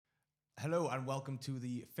Hello and welcome to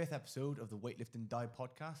the 5th episode of the Weightlifting Die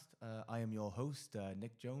podcast. I am your host,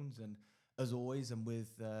 Nick Jones, and as always, I'm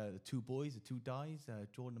with the two boys, the two dies,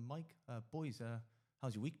 Jordan and Mike. Boys,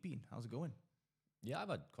 how's your week been? How's it going? Yeah, I've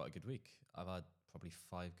had quite a good week. I've had probably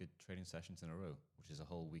 5 good training sessions in a row, which is a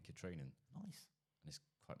whole week of training. Nice. And it's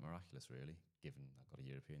quite miraculous, really, given I've got a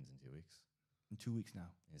Europeans in 2 weeks. In 2 weeks now.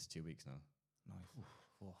 It's 2 weeks now. Nice.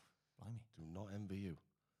 Oh, blimey. Do not envy you.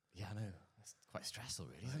 Yeah, I know. It's quite stressful,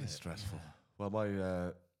 really, isn't It it? is stressful. Yeah. Well,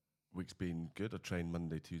 my week's been good. I trained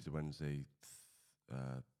Monday, Tuesday, Wednesday,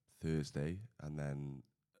 Thursday, and then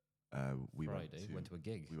we Friday, went to a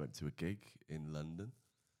gig. We went to a gig in London,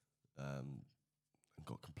 and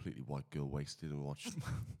got completely white girl wasted and watched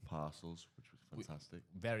Parcels, which was fantastic.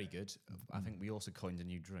 Very good. I think we also coined a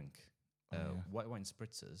new drink. Oh, yeah. White wine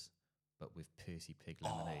spritzers, but with Percy Pig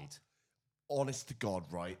lemonade. Honest to God,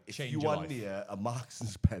 right? If Change you your are life. near a Marks and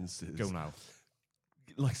Spencer's, Go now.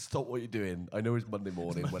 like, stop what you're doing. I know it's Monday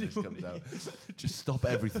morning when this comes out. Just stop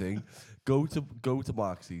everything. Go to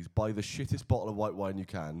Marksy's, buy the shittest bottle of white wine you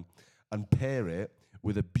can, and pair it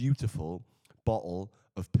with a beautiful bottle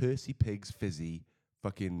of Percy Pig's fizzy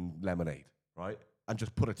fucking lemonade, right? And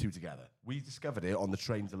just put the two together. We discovered it on the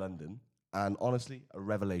train to London, and honestly, a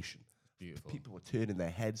revelation. Beautiful. People were turning their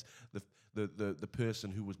heads. The person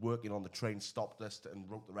who was working on the train stopped us and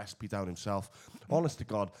wrote the recipe down himself. Honest to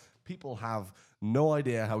God, people have no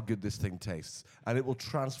idea how good this thing tastes, and it will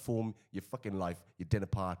transform your fucking life, your dinner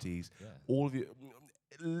parties, all of your.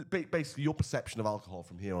 Basically, your perception of alcohol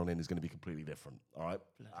from here on in is going to be completely different. All right.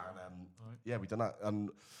 And, yeah, we've done that, and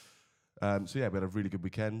so yeah, we had a really good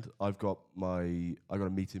weekend. I got a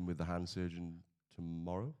meeting with the hand surgeon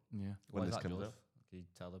tomorrow. Yeah. When Why is this that, comes George? out. Can you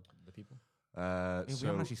tell the people? Yeah, we So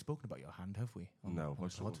haven't actually spoken about your hand, have we? no, I on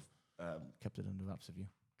sort pod? of, Kept it under wraps of you.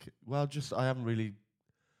 well, just I haven't really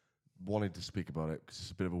wanted to speak about it because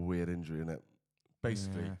it's a bit of a weird injury, isn't it?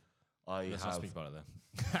 Basically, Yeah. Let's not speak about it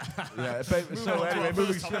then. yeah. So anyway,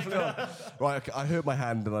 moving swiftly on. Right, okay, I hurt my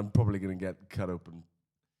hand, and I'm probably going to get cut open,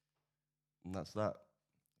 and that's that.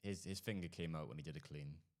 His finger came out when he did a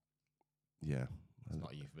clean. Yeah, It's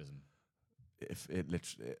not a euphemism. if it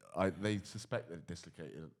literally, they suspect that it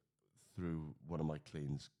dislocated through one of my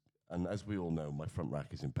cleans, and as we all know, my front rack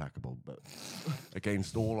is impeccable. But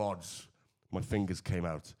against all odds, my fingers came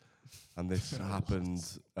out, and this happened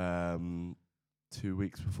 2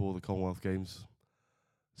 weeks before the Commonwealth Games.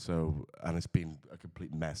 So, and it's been a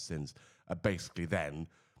complete mess since. Basically, then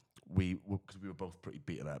because we were both pretty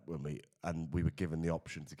beaten up, weren't we? And we were given the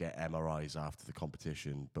option to get MRIs after the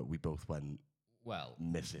competition, but we both went Well,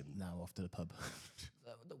 missing. Now off to the pub.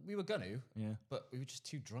 we were going to, Yeah. but we were just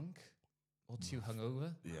too drunk or too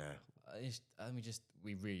hungover. Yeah.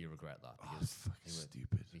 We really regret that Oh, because fucking they were-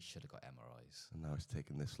 stupid. we should have got MRIs. And now it's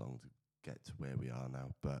taken this long to get to where we are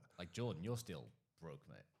now. But Like Jordan, you're still broke,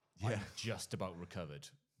 mate. Yeah. I'm just about recovered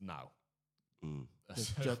now.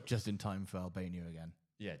 Just in time for Albania again.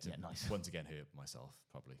 Yeah, nice. Once again, hurt myself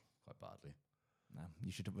probably quite badly. No,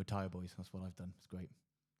 you should retire, boys. That's what I've done. It's great.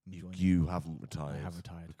 I'm enjoying it. you haven't retired. I have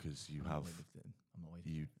retired. because you I'm not have weightlifting. I'm not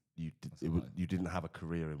weightlifting. That's you didn't have a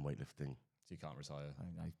career in weightlifting. So you can't retire.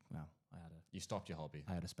 I You stopped your hobby.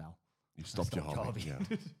 had a spell. You stopped your stopped your hobby. hobby.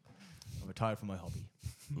 Yeah. I retired from my hobby.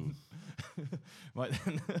 Mm. Right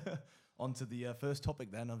then, on to the first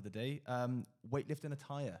topic then of the day. Weightlifting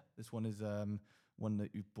attire. This one is one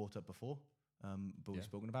that you've brought up before, but we've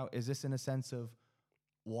spoken about. Is this in a sense of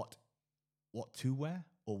what to wear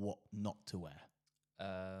or what not to wear?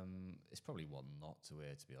 It's probably one not to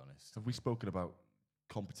wear, to be honest. Have we spoken about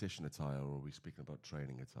competition attire, or are we speaking about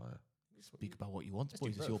training attire? Speak about what you want, Let's do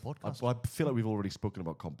boys. It's your both. podcast. I feel like we've already spoken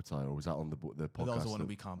about comp attire, or was that on the podcast? That was the one that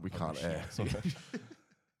we can't publish air. yet.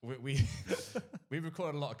 We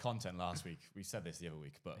recorded a lot of content last week. We said this the other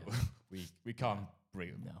week, but we can't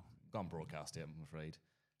can't broadcast it, I'm afraid.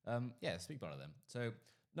 Speak about it then. So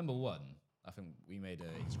number one, I think we made an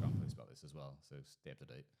Instagram post about this as well, so stay up to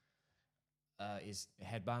date. Is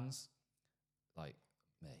headbands. Like,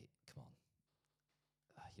 mate, come on.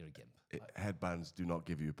 You're a gimp. Headbands do not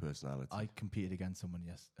give you a personality. I competed against someone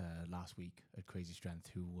last week at Crazy Strength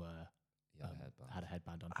who You had a headband. had a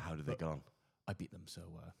headband on. How did they get on? I beat them, so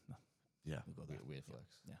no, Yeah, we'll go there. Weird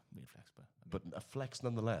flex. Yeah, weird flex, but but a flex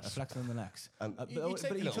nonetheless. a flex on the next. And But You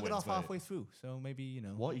take he little took it wins, off mate. halfway through, so maybe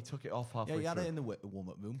what? He took it off halfway Yeah, he had through. it in the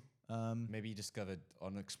warm-up room. Maybe you discovered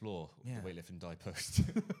on Explore Yeah. the weightlifting die post.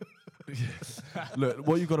 Look,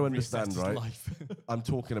 what you've got to understand, Reassessed his right? life. I'm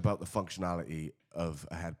talking about the functionality of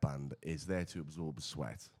a headband is there to absorb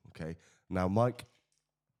sweat. Okay. Now, Mike,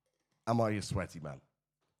 am I a sweaty man?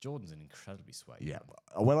 Jordan's an incredibly sweaty. Yeah.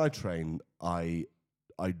 man. When I train, I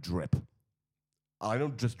drip. I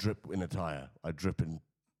don't just drip in attire. I drip in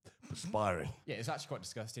perspiring. Yeah, it's actually quite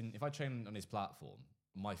disgusting. If I train on his platform,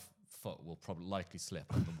 my foot will probably likely slip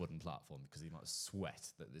on the wooden platform because of the amount of sweat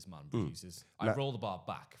that this man produces. I roll the bar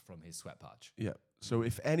back from his sweat patch. Yeah. So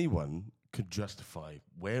if anyone could justify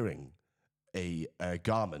wearing a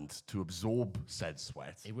garment to absorb said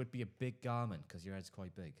sweat, It would be a big garment because your head's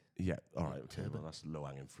quite big. yeah, all right, okay, well that's low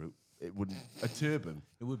hanging fruit. It wouldn't a turban.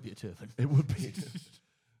 It would be a turban. It would be.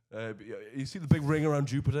 You see the big ring around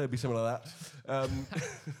Jupiter? It'd be something like that.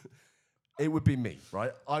 It would be me,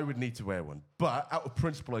 right? I would need to wear one, but out of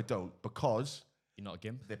principle, I don't because You're not a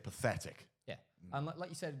gimp. they're pathetic. Yeah. And like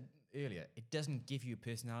you said earlier, it doesn't give you a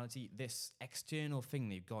personality. This external thing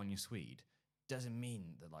that you've got on your Swede doesn't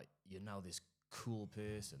mean that like you're now this cool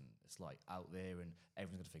person that's like out there and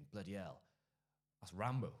everyone's gonna think, bloody hell, that's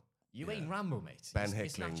Rambo. You ain't Rambo, mate. Ben You're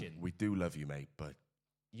Hickling, snatching. we do love you, mate, but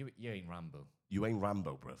You ain't Rambo. you ain't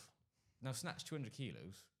Rambo, bruv. Now snatch 200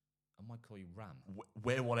 kilos, I might call you Ram.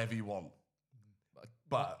 Wear whatever you want.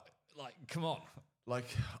 But like, come on. like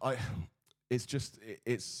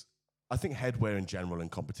it's I think headwear in general in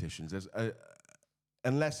competitions, there's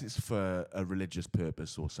unless it's for a religious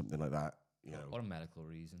purpose or something like that, you know. Or a medical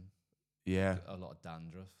reason. Yeah. A lot of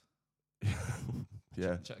dandruff.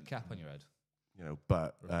 Yeah. Chuck a cap on your head. You know,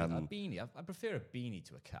 but Or a beanie. I prefer a beanie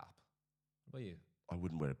to a cap. What about you? I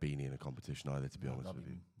wouldn't wear a beanie in a competition either, to be honest with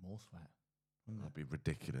you. More sweat. That'd be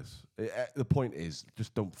ridiculous. The point is,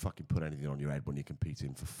 just don't fucking put anything on your head when you're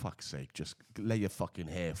competing. For fuck's sake, just let your fucking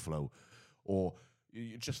hair flow, or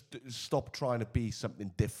you just stop trying to be something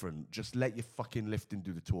different. Just let your fucking lifting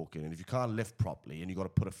do the talking. And if you can't lift properly and you got to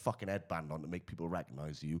put a fucking headband on to make people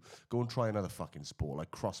recognize you, go and try another fucking sport like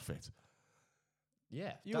CrossFit.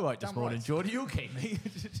 Yeah. You were right this morning, Jordan. You okay, mate?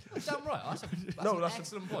 Damn right. That's an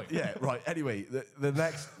excellent point. Yeah, right. Anyway, the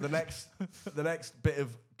next bit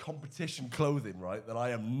of competition clothing, right, that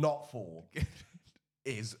I am not for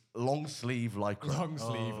is long sleeve lycra. Long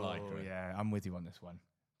sleeve lycra. Yeah, I'm with you on this one.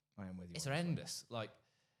 I am with you. It's horrendous. Like,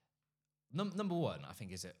 number one, I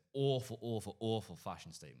think, is an awful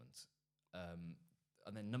fashion statement.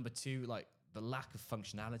 And then number two, like, the lack of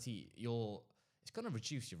functionality. It's going to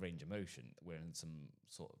reduce your range of motion wearing some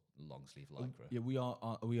sort of long sleeve lycra. Yeah, we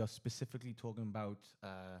are specifically talking about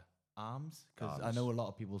arms because I know a lot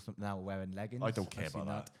of people now are wearing leggings. I don't care I've seen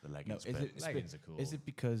about that. The leggings. No, Leggings are cool. Is it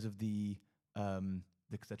because of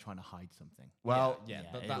because they're trying to hide something? Well, yeah,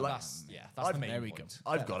 that's the main there we point.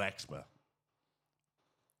 go. I've got eczema.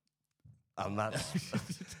 And that's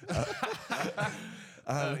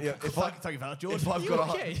if I Thank you for that, George. if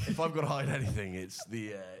I've got to hide anything, it's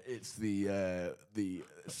the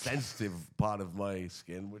sensitive part of my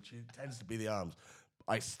skin, which tends to be the arms.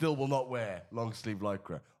 I still will not wear long sleeve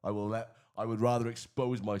lycra. I would rather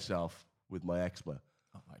expose myself with my eczema.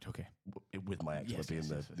 Oh, right, okay. With my eczema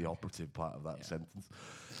being the operative part of that sentence.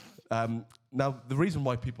 Now, the reason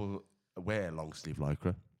why people wear long sleeve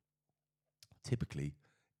lycra typically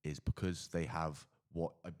is because they have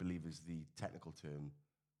what I believe is the technical term,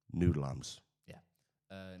 noodle arms. Yeah.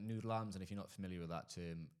 Noodle arms, and if you're not familiar with that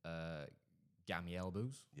term, gammy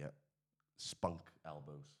elbows. Yeah. Spunk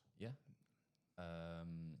elbows. Yeah.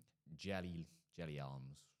 Jelly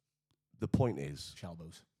arms. The point is,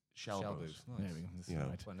 Shalbows. Shalbows. Nice. There we go. That's You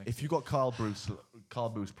know, right. if you got Carl Bruce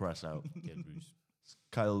press out, Get Bruce.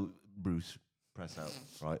 Kyle Bruce press out,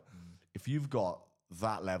 right? If you've got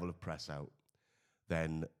that level of press out,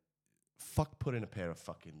 then fuck putting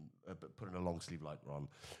putting a long sleeve lycra on.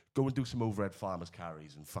 Go and do some overhead farmers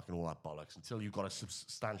carries and fucking all that bollocks until you've got a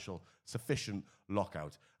sufficient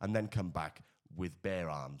lockout, and then come back with bare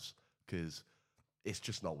arms because it's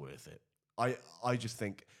just not worth it. I just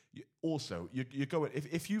think you're going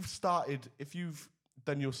if you've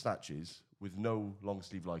done your snatches with no long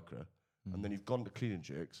sleeve lycra and then you've gone to clean and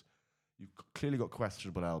jerks. You've clearly got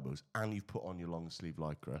questionable elbows, and you've put on your long sleeve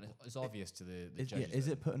lycra. And it's obvious to the judges. Is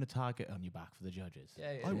it putting a target on your back for the judges?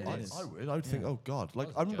 Yeah, I would. I would think, oh God. Like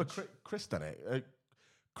was I remember judge. Chris done it.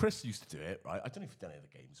 Chris used to do it, right? I don't know if he's done it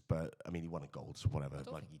at the games, but I mean, he won a gold, so whatever. I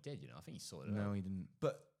don't Like, think he did, I think he sorted it No, out. he didn't.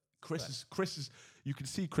 but Chris is. You can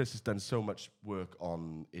see Chris has done so much work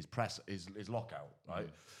on his press, his lockout, right?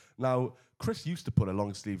 Now, Chris used to put a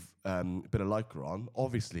long sleeve bit of lycra on.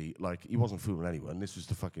 Obviously, like he wasn't fooling anyone. This was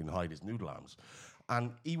to fucking hide his noodle arms,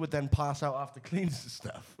 and he would then pass out after cleans and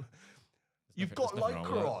stuff. You've got there's nothing wrong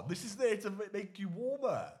with lycra that. on. This is there to make you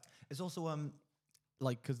warmer. It's also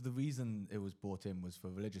like because the reason it was brought in was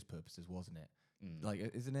for religious purposes, wasn't it? Like,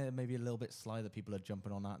 isn't it maybe a little bit sly that people are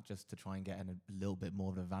jumping on that just to try and get a little bit more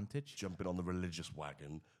of an advantage? Jumping on the religious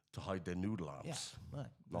wagon to hide their noodle arms. Yeah, right.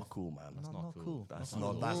 Not cool, man. Not cool. That's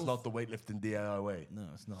not the weightlifting DIY way. No,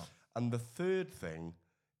 it's not. And the third thing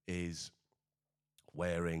is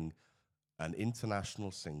wearing an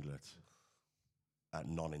international singlet at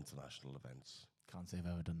non-international events. Can't say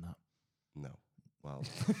I've ever done that. No. Well,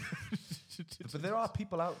 but there are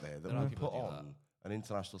people out there that will put on an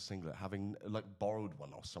international singlet, having like borrowed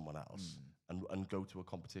one off someone else, and go to a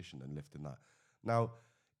competition and lift in that. Now,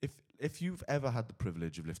 if you've ever had the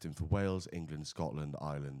privilege of lifting for Wales, England, Scotland,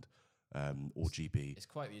 Ireland, or GB, it's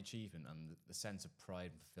quite the achievement and the sense of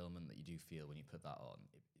pride and fulfillment that you do feel when you put that on.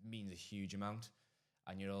 It means a huge amount,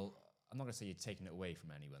 and I'm not gonna say you're taking it away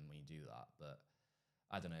from anyone when you do that, but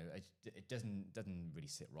I don't know. It doesn't really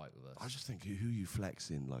sit right with us. I just think who you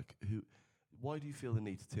flexing, like who. Why do you feel the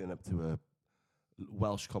need to turn up to a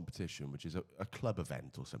Welsh competition, which is a club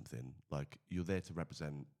event or something? Like you're there to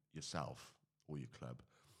represent yourself or your club.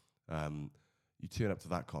 You turn up to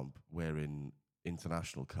that comp wearing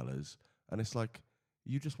international colours, and it's like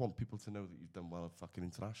you just want people to know that you've done well fucking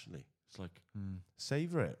internationally. It's like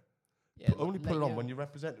savour it. Yeah, Only put it on when you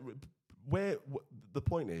represent. The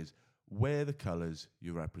point is, wear the colours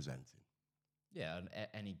you're representing. Yeah, on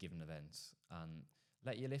any given event, and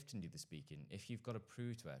let your lifting do the speaking. If you've got to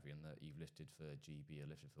prove to everyone that you've lifted for GB or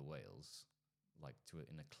lifted for Wales, like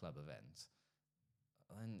in a club event,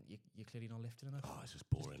 then you're clearly not lifting enough. Oh, it's just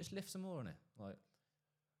boring. Just lift some more on it.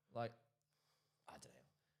 Like I don't know.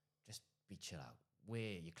 Just be chill out.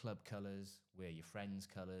 Wear your club colours. Wear your friends'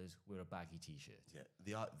 colours. Wear a baggy t-shirt.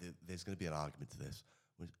 Yeah, there's going to be an argument to this.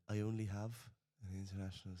 Which I only have an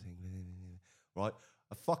international singlet, right?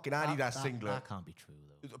 A fucking Adidas singlet. That can't be true,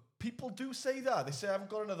 though. People do say that. They say, I haven't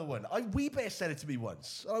got another one. WeBear said it to me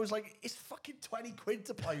once. And I was like, it's fucking 20 quid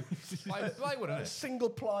to buy a single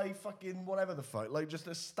ply fucking whatever the fuck. Like just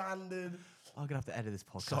a standard. I'm going to have to edit this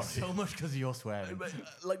podcast so much because of your swearing.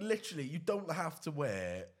 Like literally, you don't have to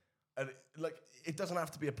wear, it doesn't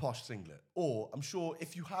have to be a posh singlet. Or I'm sure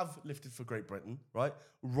if you have lifted for Great Britain, right,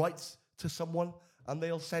 write to someone and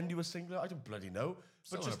they'll send you a singlet. I don't bloody know.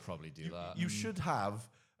 Someone will probably do that. You should have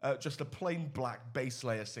just a plain black base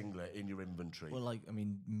layer singlet in your inventory. Well,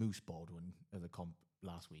 Moose bought one at the comp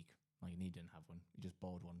last week. Like, he didn't have one. He just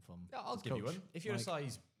bought one from. Yeah, I'll give you one. If you're a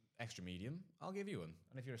size extra medium, I'll give you one.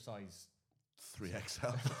 And if you're a size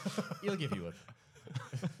 3XL, he'll give you one.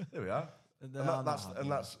 There we are.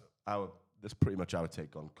 That's pretty much our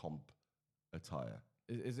take on comp attire.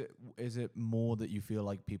 Is it more that you feel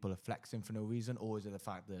like people are flexing for no reason, or is it the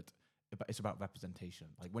fact that it's about representation?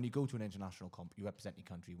 Like when you go to an international comp, you represent your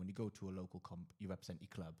country. When you go to a local comp, you represent your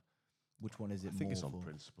club. Which one is it? I think it's on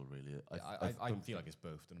principle, really. I feel like it's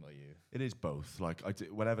both. Don't know about you. It is both. Like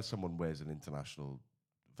whenever someone wears an international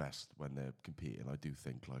vest when they're competing, I do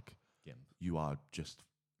think like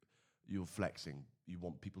you're flexing. You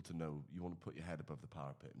want people to know. You want to put your head above the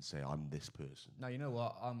parapet and say, "I'm this person." Now you know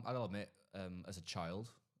what? I'll admit, as a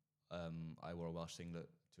child, I wore a Welsh singlet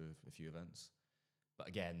to a few events, but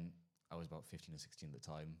again, I was about 15 or 16 at the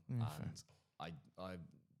time, and I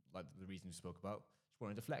like the reason you spoke about. Just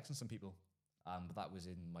wanted to flex on some people, but that was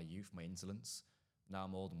in my youth, my insolence. Now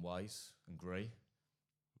I'm old and wise and grey.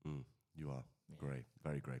 You are grey,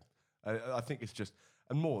 very grey. I think it's just,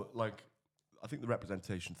 and more like, I think the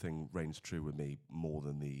representation thing reigns true with me more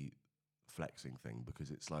than the flexing thing,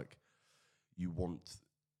 because it's like you want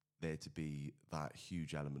there to be that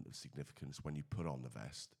huge element of significance when you put on the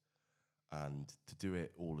vest, and to do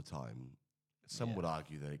it all the time. Some would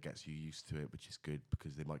argue that it gets you used to it, which is good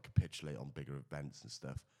because they might capitulate on bigger events and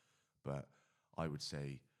stuff. But I would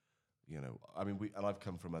say, I've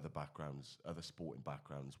come from other backgrounds, other sporting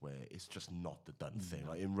backgrounds, where it's just not the done thing.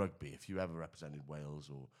 Like in rugby, if you ever represented Wales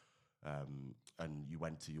or and you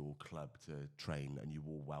went to your club to train and you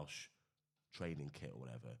wore Welsh training kit or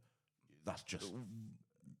whatever, that's just...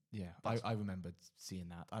 Yeah, I remember seeing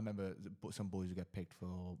that. I remember some boys who get picked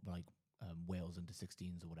for like Wales under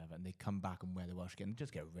 16s or whatever, and they come back and wear the Welsh kit and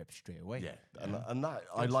just get ripped straight away. Yeah, and that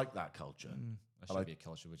I like that culture. That should be a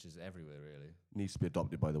culture which is everywhere, really. Needs to be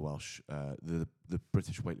adopted by the Welsh, the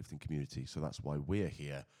British weightlifting community. So that's why we're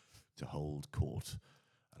here to hold court,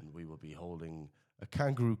 and we will be holding a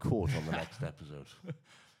kangaroo court on the next episode.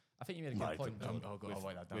 I think you made a good point.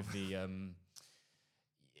 With the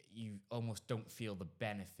you almost don't feel the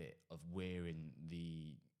benefit of wearing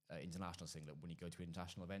the international singlet when you go to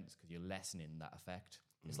international events because you're lessening that effect.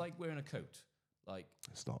 It's like wearing a coat. Like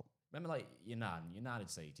it's not. Remember, like your nan would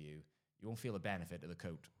say to you, you won't feel the benefit of the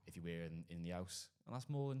coat if you wear it in the house, and that's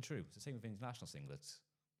more than true. It's the same with international singlets.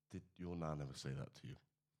 Did your nan ever say that to you?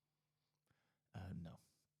 No.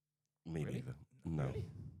 Me Really? neither. No. Really?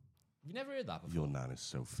 You've never heard that before? Your nan is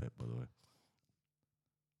so fit, by the way.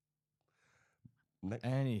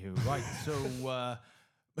 Anywho, right, so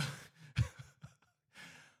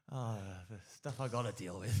The stuff I got to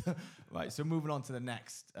deal with. Right, so moving on to the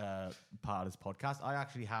next part of this podcast. I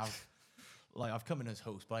actually have, I've come in as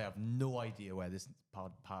host, but I have no idea where this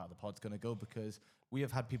part of the pod's going to go because we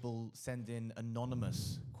have had people send in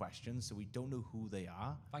anonymous questions, so we don't know who they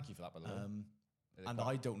are. Thank you for that, by the way. And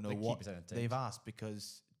I don't know what they've asked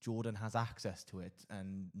because Jordan has access to it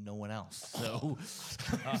and no one else. So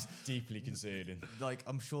that's deeply concerning.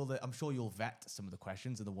 I'm sure you'll vet some of the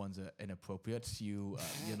questions and the ones that are inappropriate. You're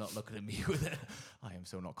not looking at me with it. I am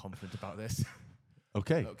so not confident about this.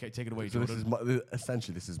 Okay. Okay, take it away, so Jordan.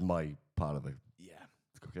 This is my part of it. Yeah.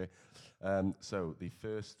 Okay. So the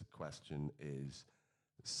first question is: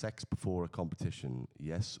 sex before a competition,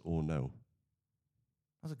 yes or no?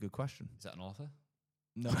 That's a good question. Is that an offer?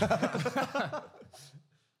 No.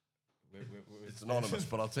 It's anonymous,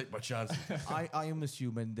 but I'll take my chances. I am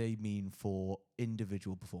assuming they mean for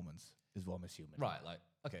individual performance, is what I'm assuming. Right,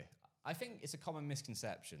 okay. I think it's a common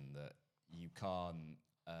misconception that you can't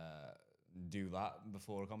do that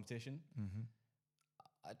before a competition.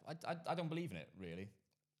 I don't believe in it, really.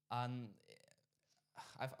 And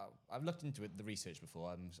I've looked into it, the research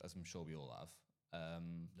before, as I'm sure we all have.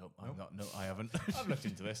 Nope, no, I haven't. I've looked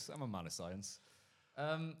into this. I'm a man of science.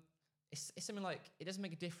 It's something like, it doesn't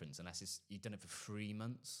make a difference unless you've done it for 3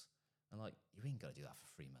 months. And you ain't got to do that for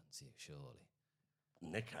 3 months, here, surely.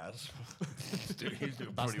 Nick has. He's doing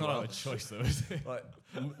That's pretty not well. a choice, though, is it? Right,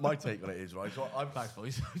 my take on it is, right, so I'm Back,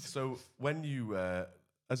 boys. So when you,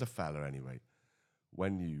 as a fella anyway,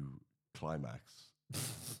 when you climax,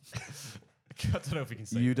 I don't know if we can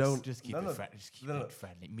say you this. don't Just keep it friendly. Just keep it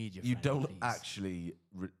friendly. Media you friendly, don't please. actually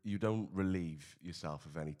you don't relieve yourself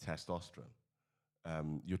of any testosterone.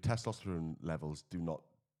 Your testosterone levels do not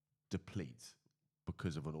deplete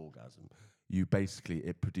because of an orgasm. You basically,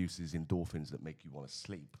 it produces endorphins that make you want to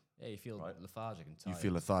sleep. Yeah, you feel lethargic and tired. You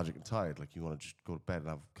feel lethargic and tired, like you want to just go to bed and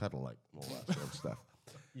have a cuddle, like all that sort of stuff.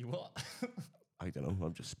 You what? I don't know.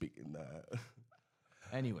 I'm just speaking.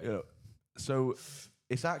 Anyway. So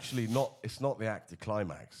it's actually not. It's not the act of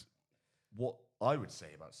climax. What I would say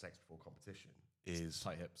about sex before competition is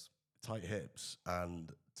tight hips,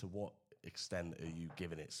 and to what extent are you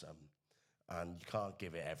giving it some? And you can't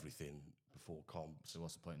give it everything before comp. So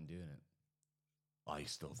what's the point in doing it? I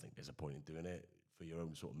still think there's a point in doing it for your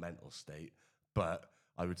own sort of mental state, but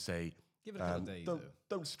I would say give it a couple of days.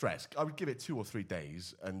 Don't stress. I would give it 2 or 3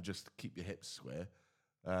 days and just keep your hips square.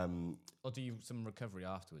 Or do some recovery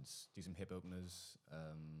afterwards. Do some hip openers.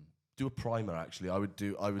 Do a primer. Actually, I would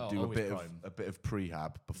do a bit of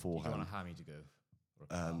prehab beforehand. You want a hammy to go. Or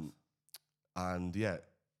a calf. And yeah,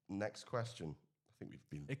 next question. I think we've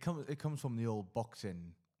been. It comes from the old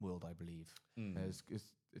boxing world, I believe.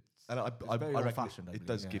 And I very reckon old-fashioned, I it believe,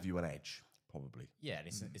 does yeah. give you an edge, probably. Yeah,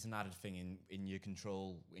 it's an added thing in your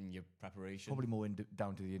control, in your preparation. Probably more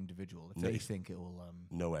down to the individual. If they think it will.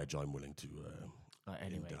 No edge. I'm willing to.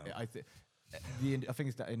 Anyway, I think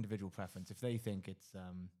it's that individual preference. If they think it's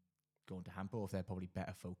going to hamper, or if they're probably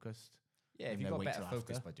better focused. Yeah, if you've got better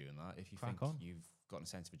focus by doing that, if you think on. you've got a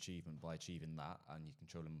sense of achievement by achieving that, and you're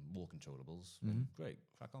controlling more controllables, great,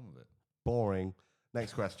 crack on with it. Boring.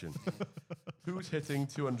 Next question. Who's hitting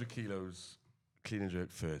 200 kilos clean and jerk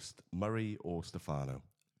first, Murray or Stefano?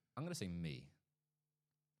 I'm going to say me.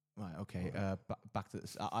 Right. Okay. Back to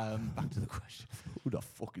this. Back to the question. Who the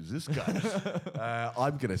fuck is this guy?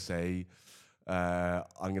 I'm gonna say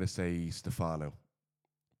Stefano,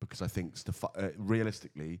 because I think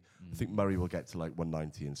realistically, I think Murray will get to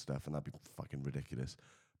 190 and stuff, and that'd be fucking ridiculous.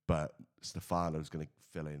 But Stefano's going to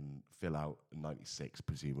fill out 96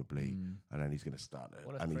 presumably, and then he's going to start it.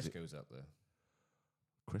 What if Chris goes up there?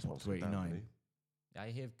 Chris wants to to go down, doesn't he?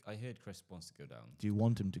 Yeah, I heard Chris wants to go down. Do you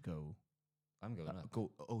want him to go? I'm going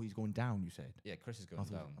up. He's going down, you said? Yeah, Chris is going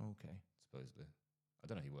down. Okay. Supposedly. I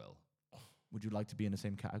don't know if he will. Would you like to be in the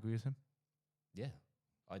same category as him? Yeah.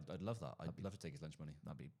 I'd love that. I'd love to take his lunch money.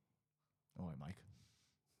 That'd be... All right, Mike.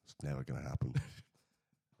 It's never going to happen.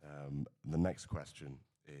 The next question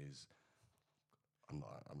is... I'm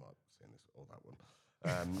not saying this or that one.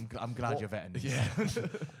 I'm glad you're vetting this. Yeah.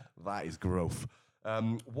 That is growth.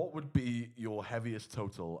 What would be your heaviest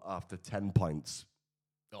total after 10 pints?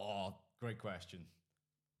 Oh, great question.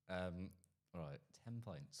 All right, 10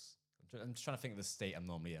 pints. I'm just trying to think of the state I'm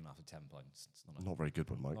normally in after 10 pints. It's not a very good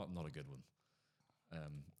one, Mike. Not a good one.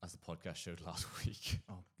 As the podcast showed last week.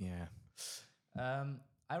 Oh, yeah.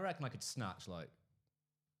 I reckon I could snatch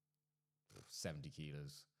 70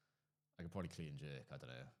 kilos. I could probably clean jerk. I don't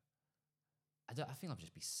know. I think I'd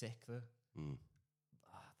just be sick though.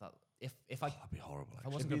 If that'd be horrible. If I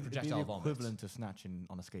wasn't going to projectile the vomit. equivalent of snatching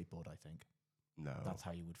on a skateboard, I think. No, that's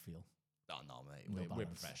how you would feel. Oh no, mate. We're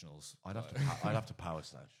professionals. I'd have to power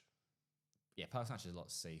snatch. Yeah, power snatch is a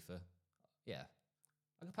lot safer. Yeah.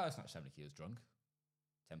 I could power snatch 70 kilos drunk.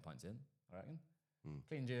 10 pints in, I reckon.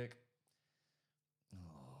 Clean jerk.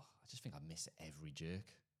 Oh, I just think I miss every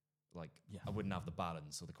jerk. Like, I wouldn't have the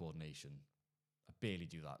balance or the coordination. I barely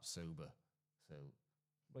do that sober. So,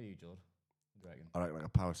 what are you, Jord? What do you reckon? I reckon like a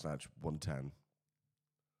power snatch 110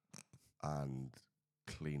 and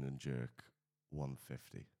clean and jerk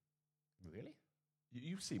 150. Really?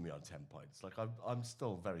 You see me on 10 pints. Like I'm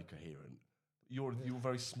still very coherent. You're a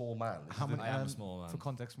very small man. How many? I am a small man. For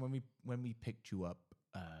context, when we picked you up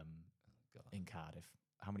in Cardiff,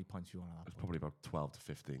 how many pints were you on at that It was point? probably about 12 to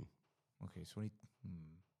 15. Okay, so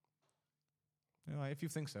all right, if you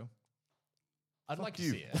think so. I'd like to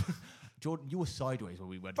you. see it. Jordan, you were sideways when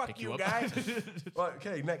we went to Fuck pick you, you up. guys. Right,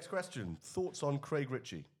 okay, next question. Thoughts on Craig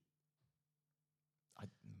Ritchie? I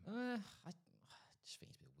just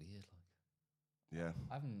think he's a bit weird. Like, Yeah.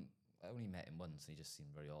 I only met him once, and he just seemed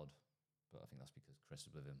very odd. But I think that's because Chris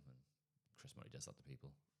was with him, and Chris Murray does that to people.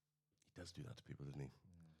 He does do that to people, doesn't he?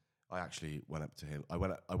 I actually went up to him. I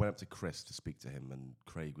went up to Chris to speak to him, and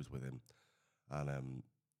Craig was with him. And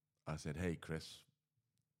I said, "Hey, Chris,"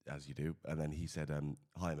 as you do. And then he said,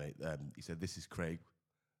 "Hi, mate." He said, "This is Craig."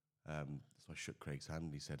 So I shook Craig's hand,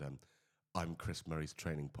 and he said, "I'm Chris Murray's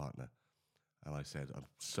training partner." And I said, "I'm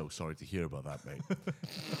so sorry to hear about that, mate."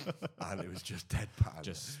 And it was just deadpan.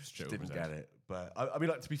 Just didn't get it. But I mean,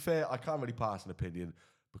 like, to be fair, I can't really pass an opinion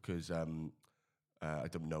because I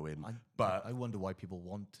don't know him. But I wonder why people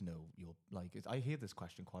want to know your I hear this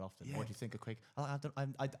question quite often. Yeah. What do you think of Craig? I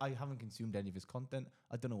haven't consumed any of his content.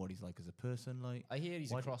 I don't know what he's like as a person. Like, I hear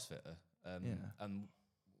he's why a CrossFitter. Yeah. And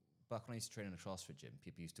back when I used to train in a CrossFit gym,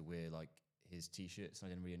 people used to wear like his t-shirts, and I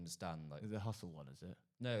didn't really understand. Like, the Hustle one, is it?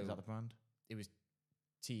 no, Is that the brand? it was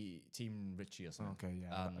Team Richie or something. Okay,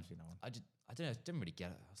 yeah, I've seen that one. I don't know, I didn't really get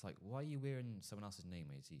it. I was like, why are you wearing someone else's name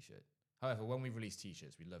on your t-shirt? However, when we release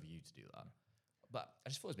t-shirts, we'd love you to do that. But I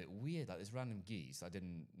just thought it was a bit weird, like this random geese I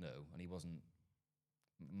didn't know, and he wasn't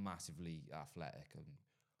massively athletic. And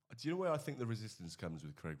do you know where I think the resistance comes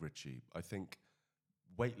with Craig Ritchie? I think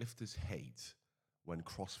weightlifters hate when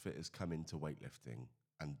CrossFitters come into weightlifting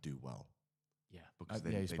and do well Yeah, because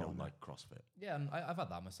they don't like CrossFit. yeah, and I've had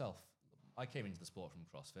that myself. I came into the sport from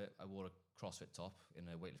CrossFit. I wore a CrossFit top in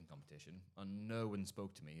a weightlifting competition, and no one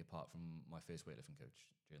spoke to me apart from my first weightlifting coach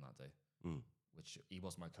during that day. Which he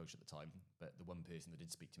was my coach at the time, but the one person that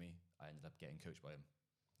did speak to me, I ended up getting coached by him.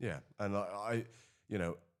 Yeah, and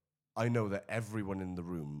I know that everyone in the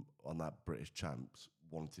room on that British Champs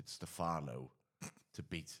wanted Stefano to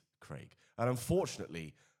beat Craig, and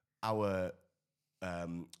unfortunately, our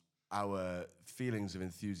feelings of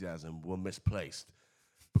enthusiasm were misplaced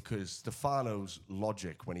because Stefano's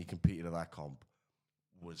logic when he competed at that comp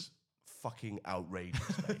was fucking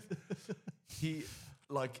outrageous, mate.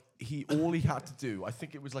 All he had to do, I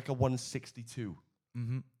think it was like a 162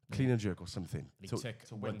 clean and jerk or something. He took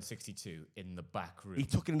 162 in the back room. He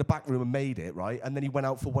took it in the back room and made it, right? And then he went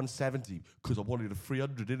out for 170 because I wanted a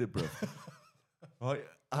 300 in it, bro. Right?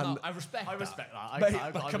 And no, I respect that.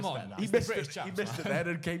 Mate, come on. He missed it then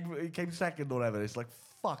and came second or whatever. It's like,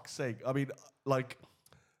 fuck's sake. I mean, like,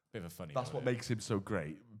 Bit of a funny. that's what makes him so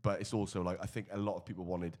great. But it's also like, I think a lot of people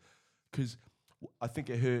wanted, because I think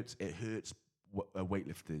it hurts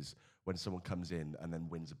weightlifters when someone comes in and then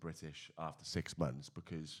wins a British after 6 months,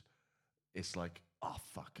 because it's like, oh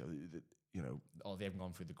fuck, Oh, they haven't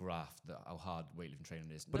gone through the graph that how hard weightlifting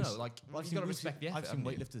training is. But No, like you've got to respect the effort. I've seen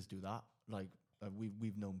haven't you? weightlifters do that. Like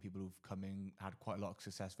we've known people who've come in, had quite a lot of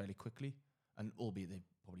success very quickly, and albeit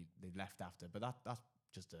they left after. But that's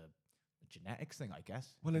just a genetics thing, I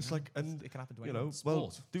guess. Well, it's like, and it can happen to you anyone. know,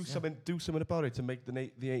 well, Sport. do something about it to make the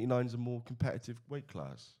 89s a more competitive weight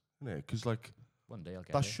class. You know, because like One day I'll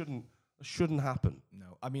get that there. shouldn't happen.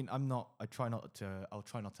 No, I mean, I'll try not to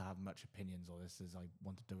have much opinions on this, as I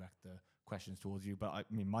want to direct the questions towards you. But I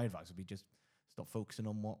mean, my advice would be just stop focusing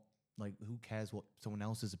on who cares what someone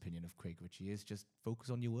else's opinion of Craig Ritchie is. Just focus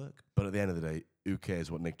on your work. But at the end of the day, who cares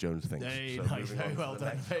what Nick Jones thinks? So Nice, moving on very to well the done,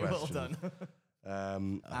 next very well question.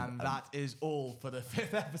 done. And that is all for the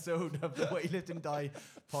 5th episode of the Weightlifting Die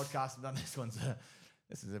podcast. And then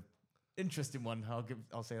this is a interesting one.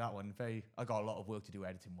 I'll say that one. I got a lot of work to do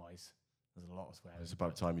editing wise. There's a lot of swearing. It's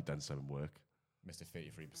about time you've done some work. Mr.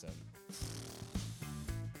 33%.